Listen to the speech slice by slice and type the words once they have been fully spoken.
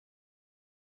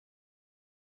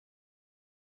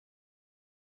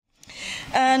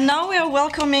Now we are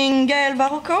welcoming Gaël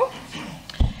Varoquaux.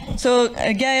 So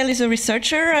Gaël is a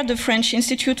researcher at the French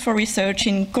Institute for Research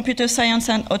in Computer Science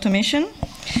and Automation,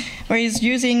 where he's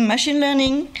using machine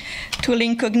learning to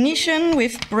link cognition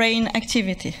with brain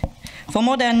activity. For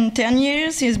more than 10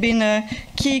 years, he's been a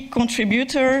key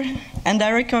contributor and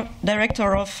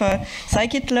director of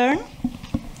scikit-learn,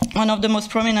 one of the most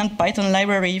prominent Python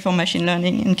library for machine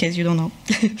learning, in case you don't know.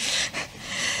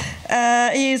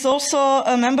 He is also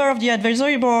a member of the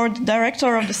advisory board,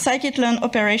 director of the scikit-learn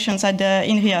operations at the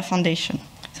INRIA Foundation.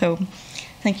 So,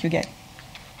 thank you, Gaël.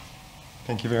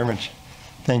 Thank you very much.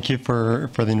 Thank you for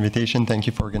the invitation. Thank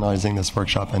you for organizing this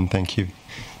workshop, and thank you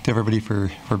to everybody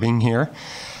for being here.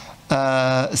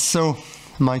 So,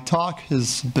 my talk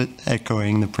is a bit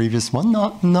echoing the previous one,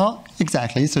 not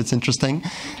exactly, so it's interesting.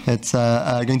 It's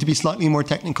going to be slightly more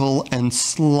technical and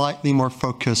slightly more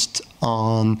focused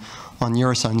on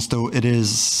neuroscience, though it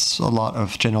is a lot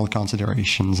of general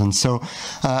considerations. And so,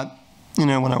 you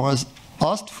know, when I was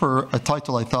asked for a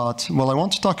title, I thought, well, I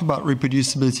want to talk about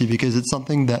reproducibility because it's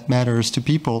something that matters to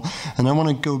people, and I want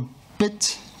to go a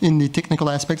bit in the technical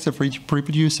aspects of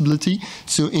reproducibility,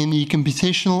 so in the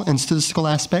computational and statistical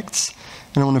aspects,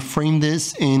 and I want to frame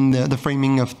this in the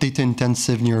framing of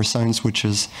data-intensive neuroscience, which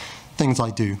is things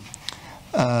I do.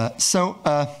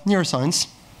 Neuroscience,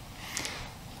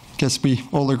 I guess we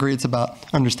all agree it's about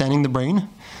understanding the brain.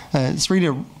 It's really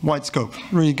a wide scope.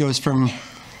 It really goes from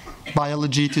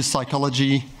biology to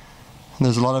psychology.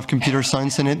 There's a lot of computer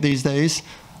science in it these days.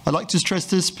 I'd like to stress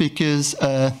this because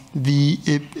the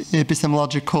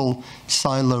epistemological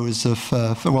silos of,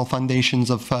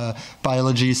 foundations of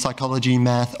biology, psychology,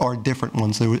 math are different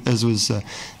ones, as was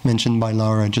mentioned by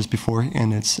Laura just before,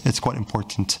 and it's quite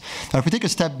important. Now, if we take a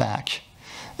step back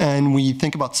and we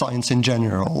think about science in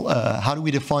general, how do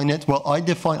we define it? Well, I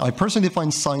personally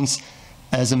define science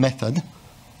as a method.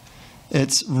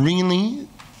 It's really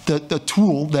the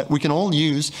tool that we can all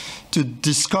use to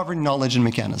discover knowledge and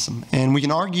mechanism. And we can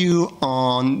argue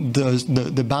on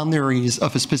the boundaries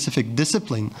of a specific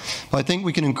discipline, but I think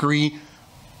we can agree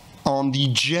on the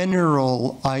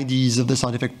general ideas of the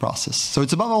scientific process. So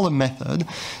it's above all a method,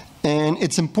 and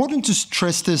it's important to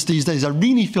stress this these days. I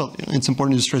really feel it's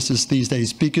important to stress this these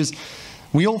days because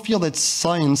we all feel that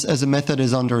science as a method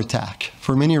is under attack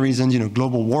for many reasons. You know,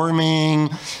 global warming,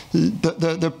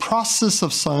 the process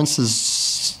of science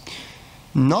is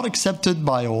not accepted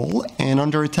by all and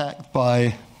under attack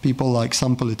by people like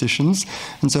some politicians.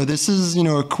 And so this is, you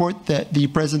know, a quote that the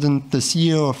president, the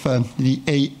CEO of the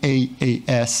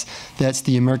AAAS, that's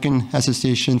the American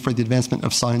Association for the Advancement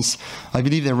of Science, I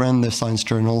believe they ran the Science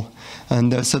Journal.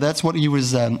 And so that's what he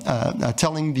was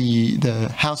telling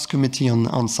the House Committee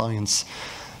on Science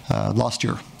last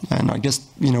year. And I guess,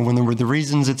 you know, one of the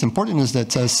reasons it's important is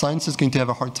that science is going to have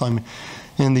a hard time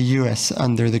in the US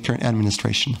under the current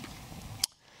administration.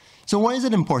 So why is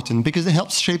it important? Because it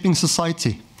helps shaping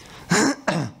society.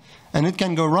 And it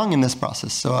can go wrong in this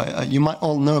process. So you might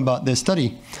all know about this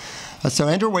study. So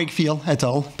Andrew Wakefield et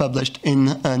al. Published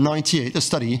in '98 a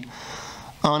study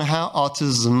on how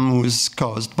autism was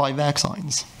caused by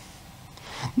vaccines.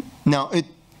 Now, it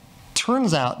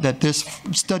turns out that this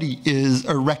study is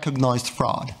a recognized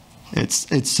fraud.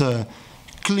 It's a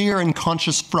clear and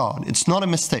conscious fraud. It's not a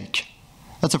mistake.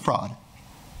 That's a fraud.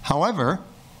 However,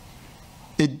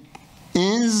 it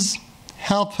is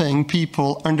helping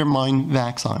people undermine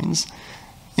vaccines.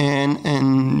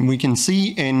 And we can see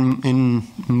in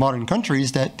modern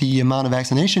countries that the amount of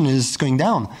vaccination is going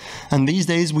down. And these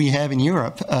days we have in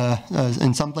Europe,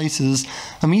 in some places,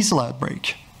 a measles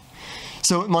outbreak.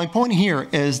 So my point here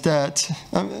is that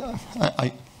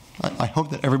I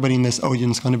hope that everybody in this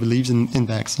audience kind of believes in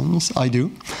vaccines. I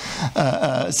do.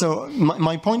 So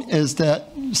my point is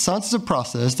that science is a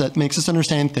process that makes us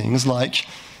understand things like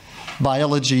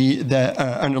biology that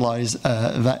underlies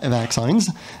vaccines.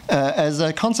 As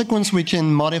a consequence, we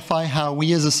can modify how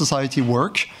we as a society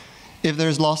work. If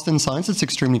there's loss in science, it's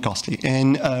extremely costly.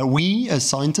 And we as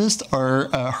scientists are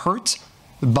hurt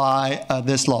by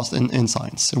this loss in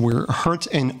science. We're hurt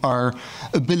in our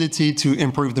ability to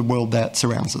improve the world that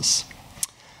surrounds us.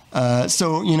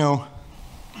 So, you know,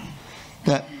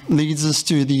 that leads us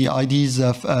to the ideas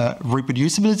of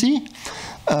reproducibility.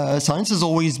 Science has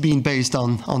always been based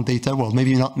on data. Well,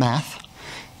 maybe not math,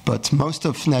 but most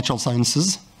of natural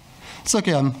sciences. It's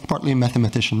okay, I'm partly a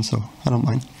mathematician, so I don't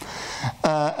mind.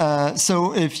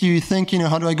 So if you think, you know,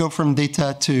 how do I go from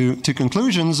data to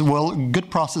conclusions? Well, good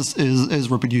process is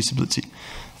reproducibility.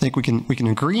 I think we can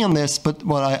agree on this, but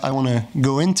what I want to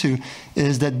go into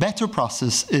is that better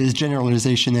process is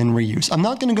generalization and reuse. I'm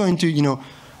not going to go into, you know,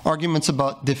 arguments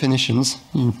about definitions.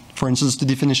 For instance, the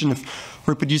definition of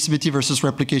reproducibility versus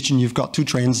replication, you've got two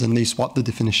trends and they swap the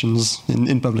definitions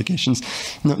in publications.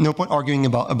 No point arguing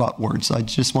about words. I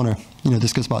just want to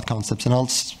discuss about concepts. And I'll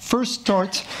first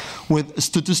start with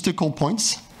statistical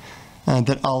points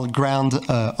that I'll ground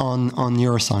on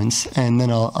neuroscience, and then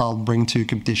I'll bring to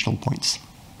computational points.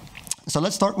 So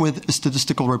let's start with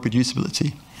statistical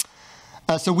reproducibility.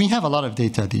 So we have a lot of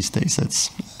data these days. It's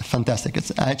fantastic.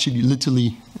 It's actually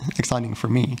literally exciting for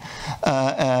me.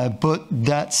 But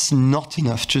that's not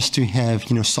enough just to have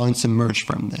science emerge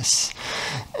from this.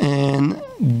 And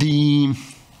the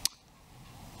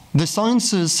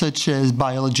sciences such as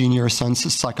biology, neuroscience,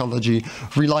 psychology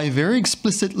rely very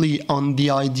explicitly on the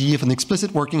idea of an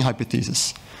explicit working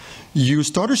hypothesis. You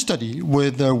start a study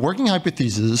with a working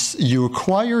hypothesis, you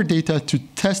acquire data to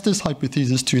test this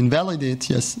hypothesis to invalidate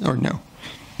yes or no.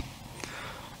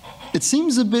 It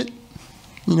seems a bit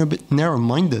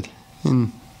narrow-minded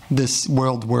in this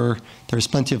world where there's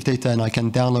plenty of data and I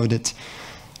can download it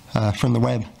from the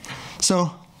web.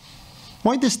 So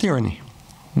why this tyranny?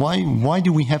 Why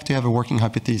do we have to have a working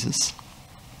hypothesis?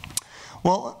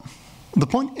 Well, the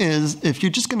point is, if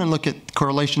you're just going to look at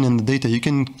correlation in the data, you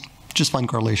can just find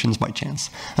correlations by chance.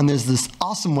 And there's this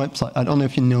awesome website. I don't know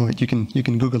if you know it. You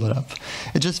can Google it up.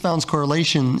 It just finds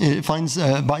correlation. It finds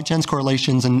by chance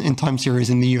correlations in time series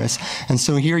in the US. And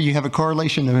so here you have a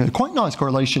correlation, a quite nice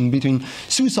correlation between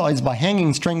suicides by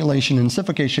hanging, strangulation, and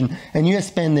suffocation, and US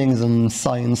spendings on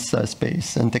science,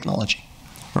 space, and technology.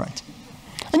 Right.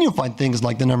 And you'll find things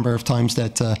like the number of times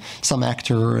that some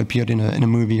actor appeared in a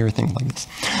movie or things like this.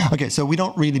 Okay, so we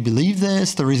don't really believe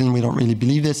this. The reason we don't really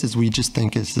believe this is we just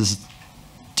think this is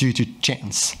due to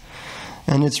chance.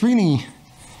 And it's really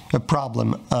a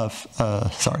problem of,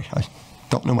 sorry, I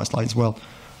don't know my slides well.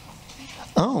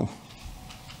 Oh.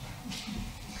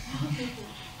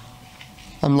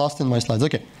 I'm lost in my slides,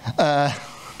 okay.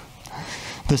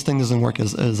 This thing doesn't work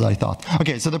as I thought.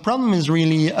 Okay, so the problem is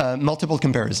really multiple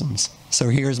comparisons. So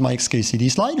here's Mike's KCD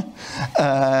slide.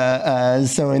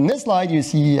 So in this slide, you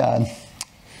see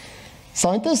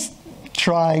scientists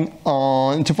trying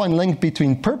to find a link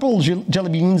between purple jelly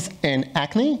beans and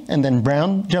acne, and then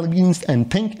brown jelly beans and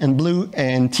pink and blue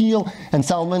and teal and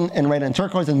salmon and red and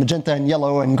turquoise and magenta and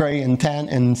yellow and gray and tan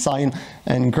and cyan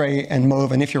and gray and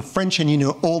mauve. And if you're French and you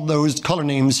know all those color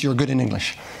names, you're good in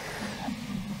English.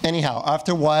 Anyhow,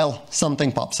 after a while,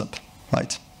 something pops up,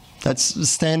 right? That's a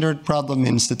standard problem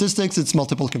in statistics. It's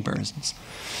multiple comparisons.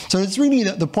 So it's really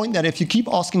the point that if you keep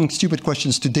asking stupid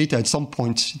questions to data, at some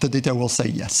point, the data will say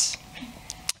yes.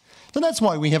 So that's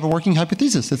why we have a working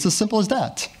hypothesis. It's as simple as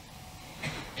that.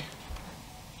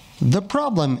 The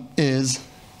problem is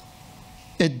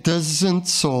it doesn't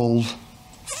solve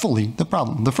fully the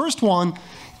problem. The first one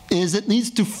is it leads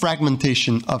to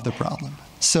fragmentation of the problem.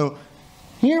 So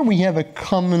here we have a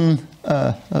common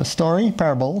story,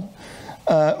 parable,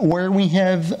 where we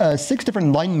have 6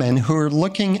 different blind men who are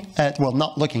looking at, well,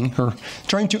 not looking, who are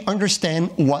trying to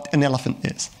understand what an elephant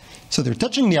is. So they're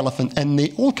touching the elephant, and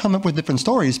they all come up with different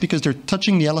stories because they're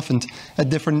touching the elephant at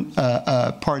different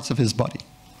parts of his body.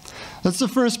 That's the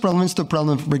first problem. It's the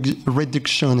problem of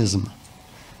reductionism.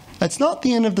 It's not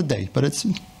the end of the day, but it's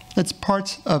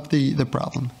part of the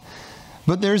problem.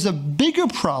 But there's a bigger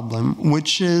problem,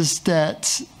 which is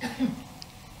that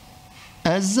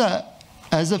as a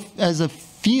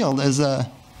field, as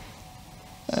a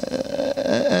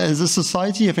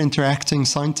society of interacting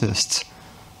scientists,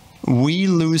 we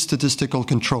lose statistical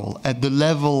control at the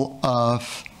level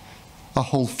of a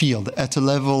whole field, at the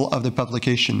level of the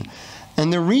publication.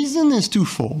 And the reason is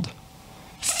twofold.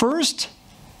 First,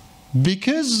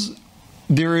 because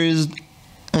there is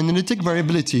analytic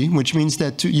variability, which means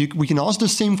that we can ask the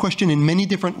same question in many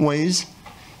different ways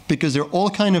because there are all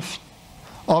kind of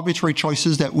arbitrary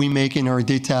choices that we make in our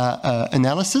data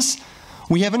analysis.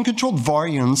 We have uncontrolled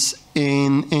variance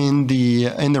in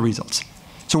the results.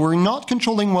 So we're not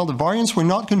controlling well the variance, we're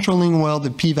not controlling well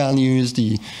the p-values,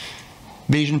 the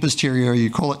Bayesian posterior, you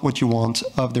call it what you want,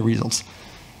 of the results.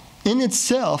 In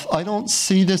itself, I don't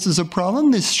see this as a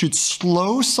problem. This should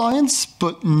slow science,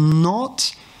 but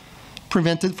not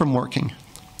prevent it from working.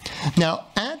 Now,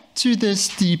 add to this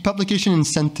the publication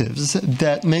incentives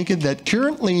that make it that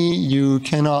currently you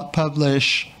cannot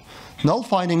publish null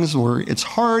findings, or it's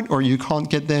hard, or you can't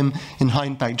get them in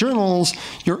high-impact journals.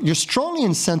 You're strongly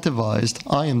incentivized,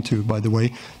 I am too, by the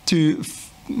way, to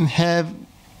have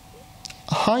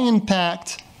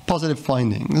high-impact positive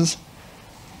findings,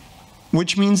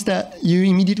 which means that you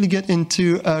immediately get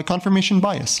into confirmation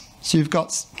bias. So you've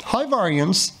got high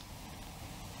variance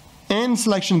and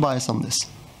selection bias on this,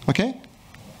 okay?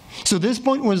 So this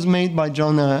point was made by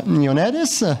John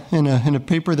Ioannidis in a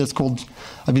paper that's called,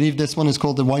 I believe this one is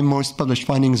called "The Why Most Published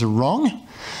Findings Are Wrong."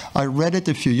 I read it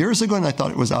a few years ago and I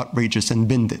thought it was outrageous and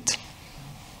binned it.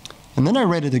 And then I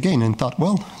read it again and thought,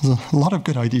 well, there's a lot of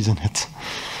good ideas in it.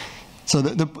 So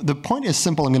the point is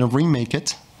simple. I'm going to remake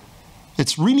it.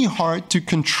 It's really hard to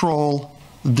control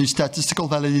the statistical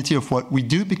validity of what we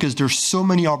do because there's so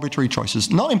many arbitrary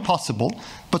choices. Not impossible,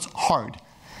 but hard.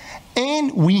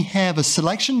 And we have a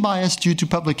selection bias due to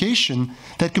publication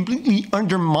that completely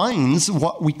undermines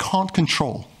what we can't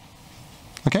control.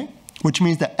 Okay? Which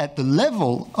means that at the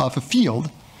level of a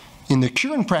field, in the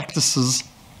current practices,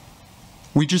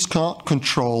 we just can't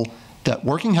control that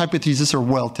working hypotheses are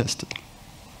well tested.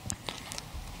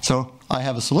 So I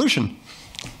have a solution.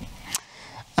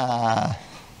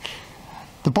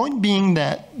 The point being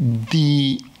that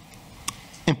the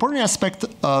important aspect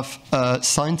of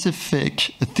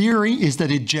scientific theory is that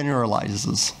it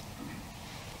generalizes.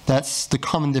 That's the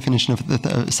common definition of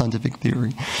the scientific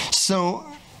theory. So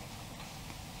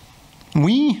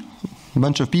we, a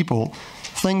bunch of people,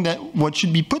 think that what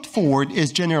should be put forward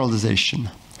is generalization.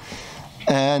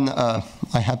 And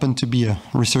I happen to be a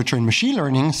researcher in machine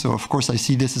learning, so of course I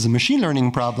see this as a machine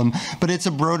learning problem, but it's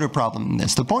a broader problem than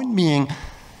this. The point being,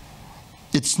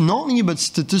 it's not only about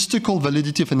statistical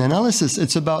validity of an analysis,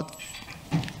 it's about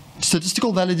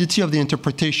statistical validity of the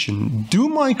interpretation. Do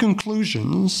my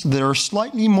conclusions that are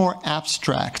slightly more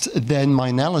abstract than my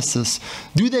analysis,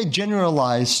 do they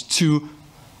generalize to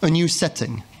a new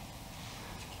setting?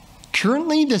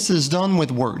 Currently, this is done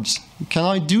with words. Can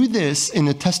I do this in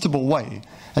a testable way?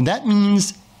 And that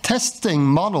means testing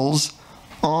models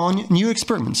on new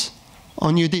experiments,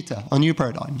 on new data, on new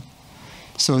paradigm.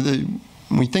 So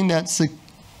we think that's a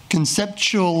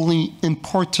conceptually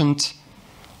important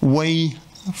way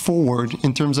forward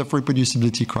in terms of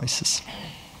reproducibility crisis.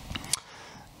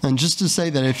 And just to say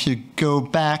that if you go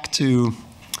back to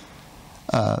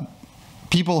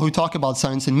people who talk about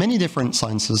science in many different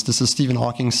sciences, this is Stephen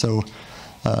Hawking, so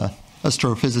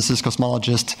astrophysicist,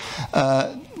 cosmologist,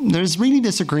 there's really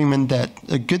this agreement that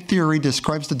a good theory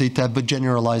describes the data but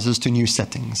generalizes to new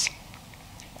settings.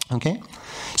 Okay?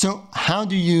 So how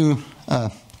do you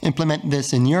implement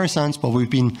this in neuroscience? Well, we've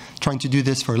been trying to do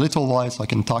this for a little while, so I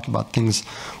can talk about things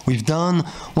we've done.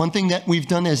 One thing that we've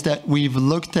done is that we've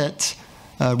looked at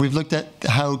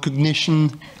how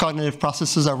cognitive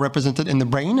processes are represented in the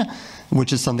brain,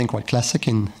 which is something quite classic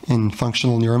in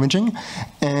functional neuroimaging.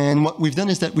 And what we've done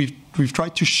is that we've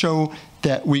tried to show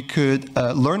that we could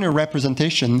learn a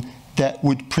representation that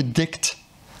would predict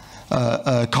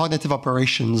cognitive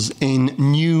operations in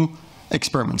new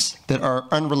experiments that are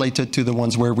unrelated to the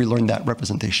ones where we learned that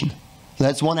representation.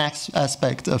 That's one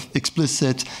aspect of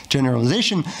explicit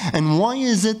generalization. And why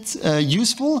is it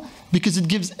useful? Because it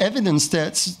gives evidence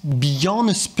that's beyond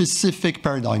a specific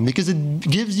paradigm, because it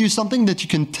gives you something that you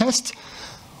can test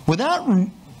without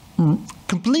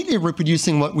completely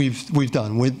reproducing what we've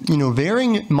done, with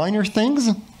varying minor things.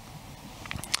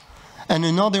 And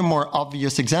another more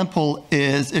obvious example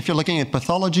is if you're looking at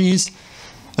pathologies,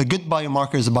 a good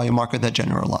biomarker is a biomarker that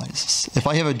generalizes. If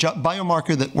I have a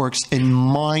biomarker that works in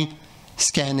my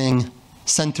scanning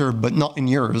center but not in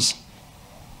yours,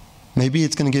 maybe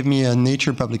it's going to give me a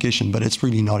Nature publication, but it's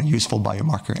really not a useful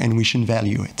biomarker, and we shouldn't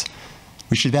value it.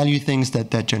 We should value things that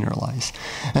generalize.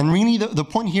 And really the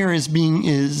point here is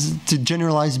to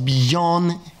generalize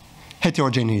beyond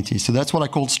heterogeneity. So that's what I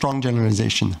call strong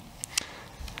generalization.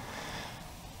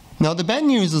 Now, the bad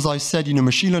news, as I said,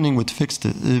 machine learning would fix the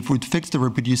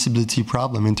reproducibility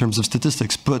problem in terms of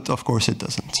statistics, but of course it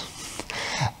doesn't.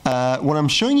 What I'm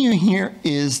showing you here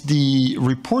is the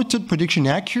reported prediction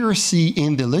accuracy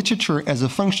in the literature as a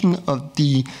function of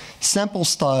the sample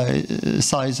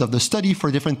size of the study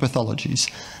for different pathologies.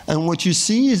 And what you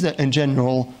see is that, in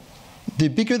general, the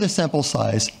bigger the sample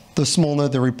size, the smaller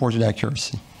the reported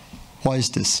accuracy. Why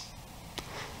is this?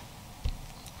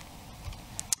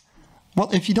 Well,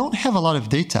 if you don't have a lot of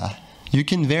data, you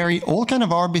can vary all kind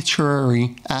of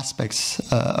arbitrary aspects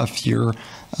of your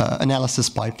analysis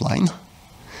pipeline.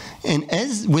 And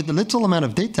as with a little amount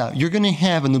of data, you're going to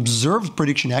have an observed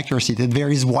prediction accuracy that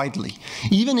varies widely,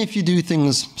 even if you do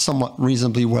things somewhat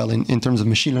reasonably well in terms of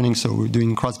machine learning, so we're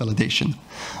doing cross-validation.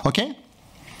 Okay?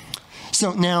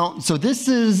 So this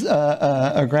is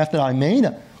a graph that I made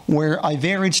where I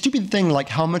varied stupid thing like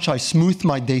how much I smoothed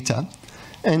my data,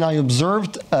 and I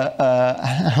observed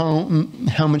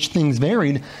how much things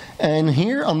varied. And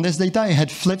here on this data, I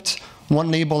had flipped one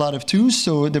label out of two,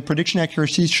 so the prediction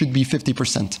accuracy should be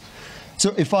 50%.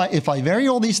 So if I vary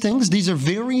all these things, these are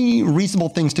very reasonable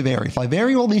things to vary. If I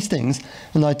vary all these things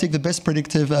and I take the best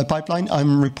predictive pipeline,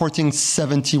 I'm reporting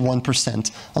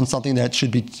 71% on something that should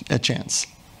be a chance.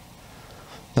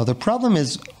 Now the problem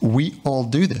is we all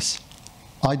do this.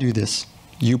 I do this.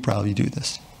 You probably do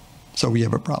this. So we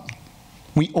have a problem.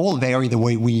 We all vary the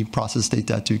way we process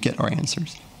data to get our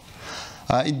answers.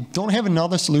 I don't have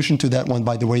another solution to that one,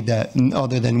 by the way, that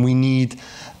other than we need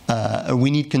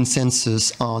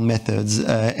consensus on methods,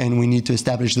 and we need to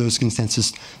establish those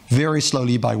consensus very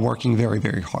slowly by working very,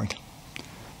 very hard.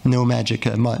 No magic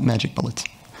bullet.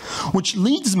 Which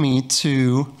leads me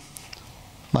to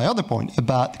my other point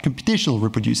about computational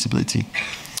reproducibility.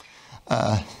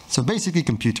 So basically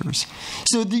computers.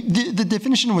 So the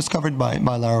definition was covered by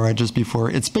Laura just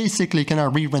before. It's basically, can I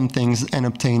rerun things and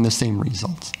obtain the same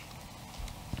results?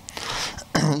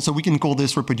 So we can call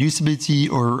this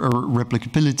reproducibility or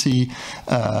replicability,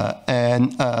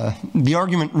 and the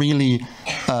argument really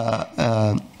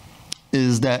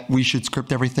is that we should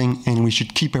script everything and we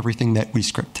should keep everything that we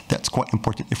script. That's quite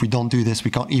important. If we don't do this,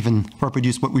 we can't even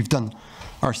reproduce what we've done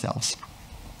ourselves.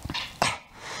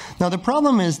 Now the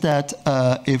problem is that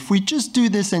if we just do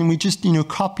this and we just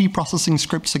copy processing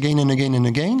scripts again and again and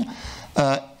again,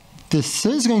 this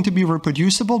is going to be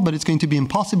reproducible, but it's going to be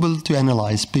impossible to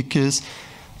analyze because,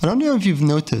 I don't know if you've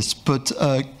noticed, but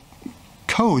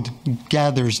code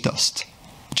gathers dust.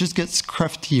 It just gets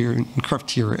cruftier and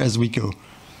cruftier as we go.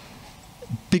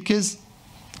 Because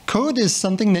code is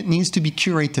something that needs to be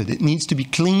curated. It needs to be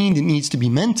cleaned. It needs to be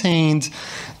maintained.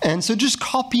 And so just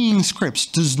copying scripts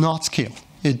does not scale.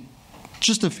 It's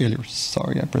just a failure.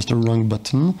 Sorry, I pressed the wrong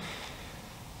button.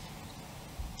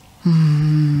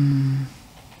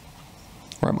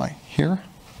 Where am I? Here?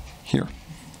 Here.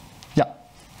 Yeah.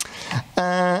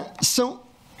 So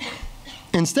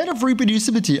instead of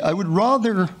reproducibility, I would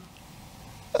rather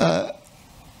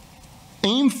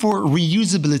aim for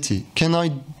reusability. Can I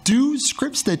do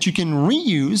scripts that you can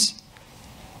reuse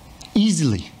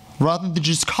easily, rather than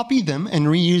just copy them and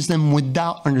reuse them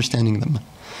without understanding them?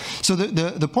 So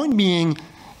the point being,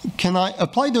 can I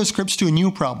apply those scripts to a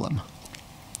new problem?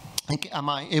 Am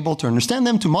I able to understand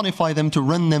them, to modify them, to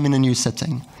run them in a new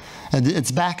setting? And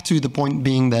it's back to the point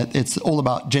being that it's all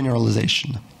about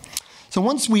generalization. So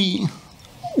once we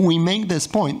make this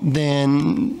point,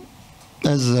 then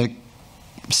as a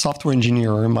software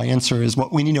engineer, my answer is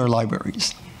what we need are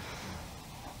libraries.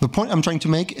 The point I'm trying to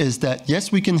make is that, yes,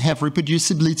 we can have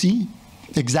reproducibility,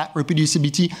 exact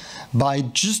reproducibility, by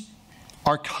just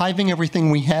archiving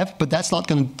everything we have, but that's not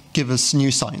going to give us new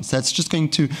science. That's just going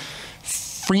to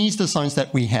freeze the science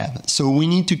that we have. So we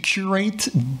need to curate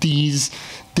these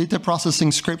data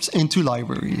processing scripts into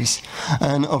libraries.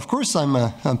 And of course,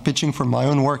 I'm pitching for my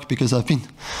own work because I've been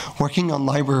working on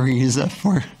libraries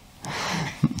for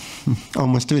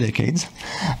almost 2 decades.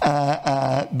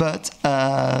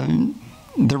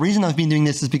 The reason I've been doing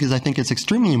this is because I think it's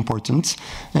extremely important,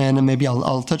 and maybe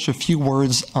I'll touch a few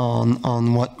words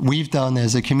on what we've done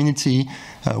as a community,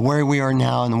 where we are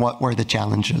now, and what were the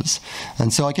challenges.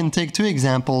 And so I can take 2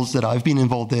 examples that I've been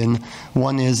involved in.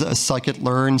 One is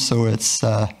scikit-learn, so it's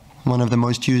one of the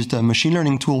most used machine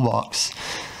learning toolbox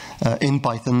in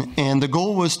Python. And the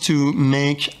goal was to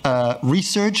make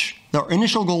research, our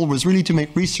initial goal was really to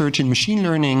make research in machine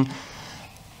learning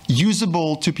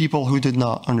usable to people who did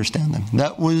not understand them.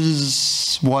 That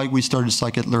was why we started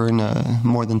scikit-learn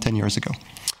more than 10 years ago.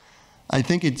 I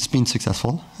think it's been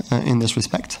successful in this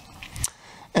respect.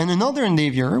 And another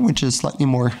endeavor, which is slightly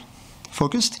more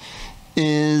focused,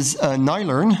 is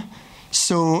NiLearn.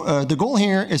 So the goal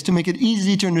here is to make it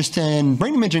easy to understand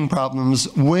brain imaging problems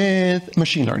with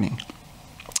machine learning.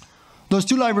 Those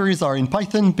 2 libraries are in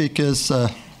Python because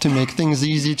to make things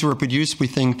easy to reproduce, we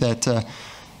think that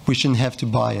we shouldn't have to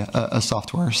buy a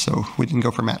software, so we didn't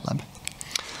go for MATLAB.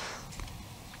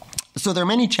 So there are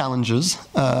many challenges,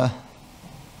 but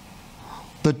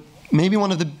maybe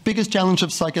one of the biggest challenges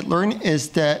of scikit-learn is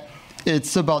that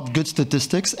it's about good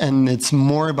statistics, and it's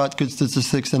more about good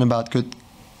statistics than about good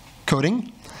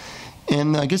coding.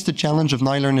 And I guess the challenge of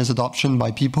NiLearn is adoption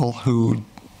by people who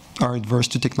are adverse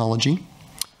to technology.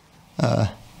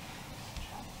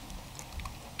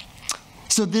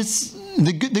 So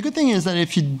the good thing is that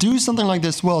if you do something like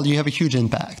this well, you have a huge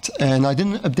impact. And I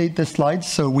didn't update this slide,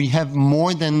 so we have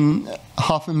more than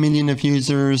 500,000 of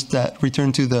users that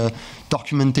return to the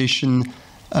documentation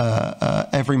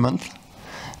every month.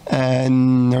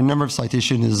 And their number of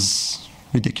citations is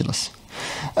ridiculous.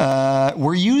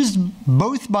 We're used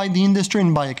both by the industry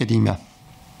and by academia.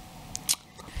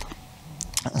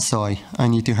 So I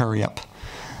need to hurry up.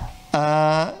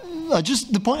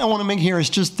 the point I want to make here is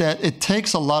just that it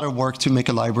takes a lot of work to make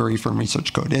a library from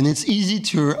research code, and it's easy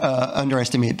to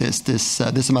underestimate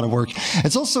this amount of work.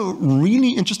 It's also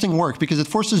really interesting work because it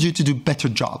forces you to do a better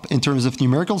job in terms of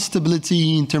numerical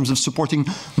stability, in terms of supporting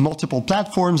multiple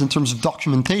platforms, in terms of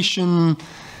documentation,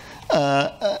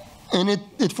 and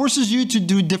it forces you to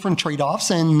do different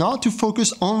trade-offs and not to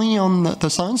focus only on the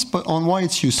science, but on why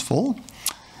it's useful.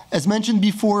 As mentioned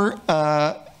before,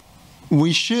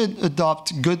 we should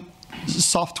adopt good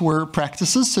software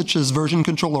practices such as version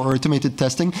control or automated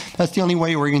testing. That's the only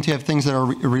way we're going to have things that are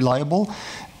reliable.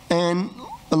 And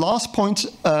the last point,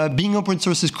 being open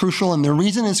source is crucial, and the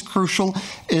reason it's crucial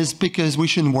is because we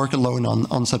shouldn't work alone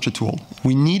on such a tool.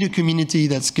 We need a community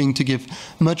that's going to give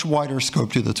much wider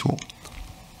scope to the tool.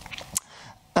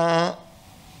 I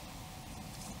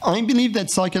believe that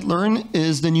scikit-learn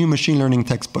is the new machine learning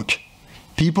textbook.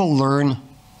 People learn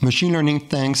machine learning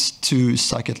thanks to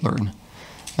scikit-learn.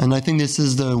 And I think this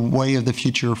is the way of the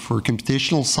future for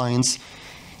computational science.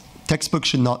 Textbooks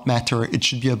should not matter. It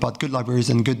should be about good libraries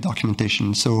and good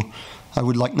documentation. So I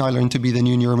would like NiLearn to be the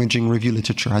new neuroimaging review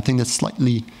literature. I think that's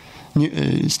slightly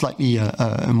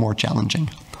more challenging.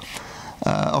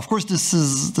 Of course,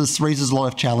 this raises a lot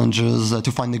of challenges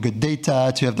to find the good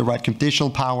data, to have the right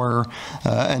computational power.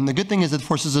 And the good thing is it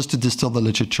forces us to distill the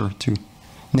literature, to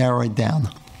narrow it down.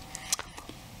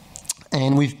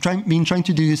 And we've been trying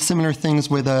to do similar things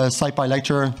with a SciPy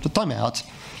lecture. The timeout.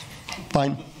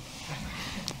 Fine.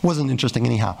 Wasn't interesting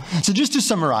anyhow. So just to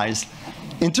summarize,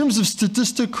 in terms of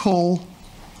statistical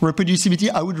reproducibility,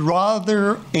 I would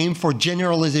rather aim for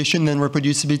generalization than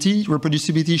reproducibility.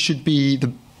 Reproducibility should be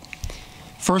the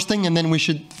first thing, and then we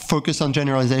should focus on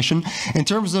generalization. In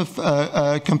terms of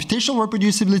computational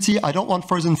reproducibility, I don't want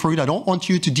frozen fruit. I don't want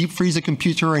you to deep freeze a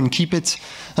computer and keep it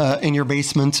in your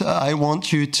basement. I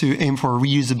want you to aim for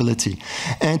reusability.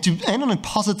 And to end on a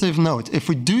positive note, if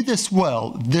we do this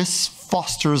well, this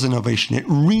fosters innovation. It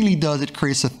really does. It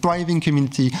creates a thriving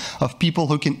community of people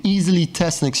who can easily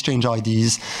test and exchange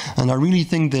ideas. And I really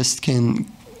think this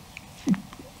can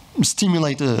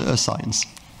stimulate a science.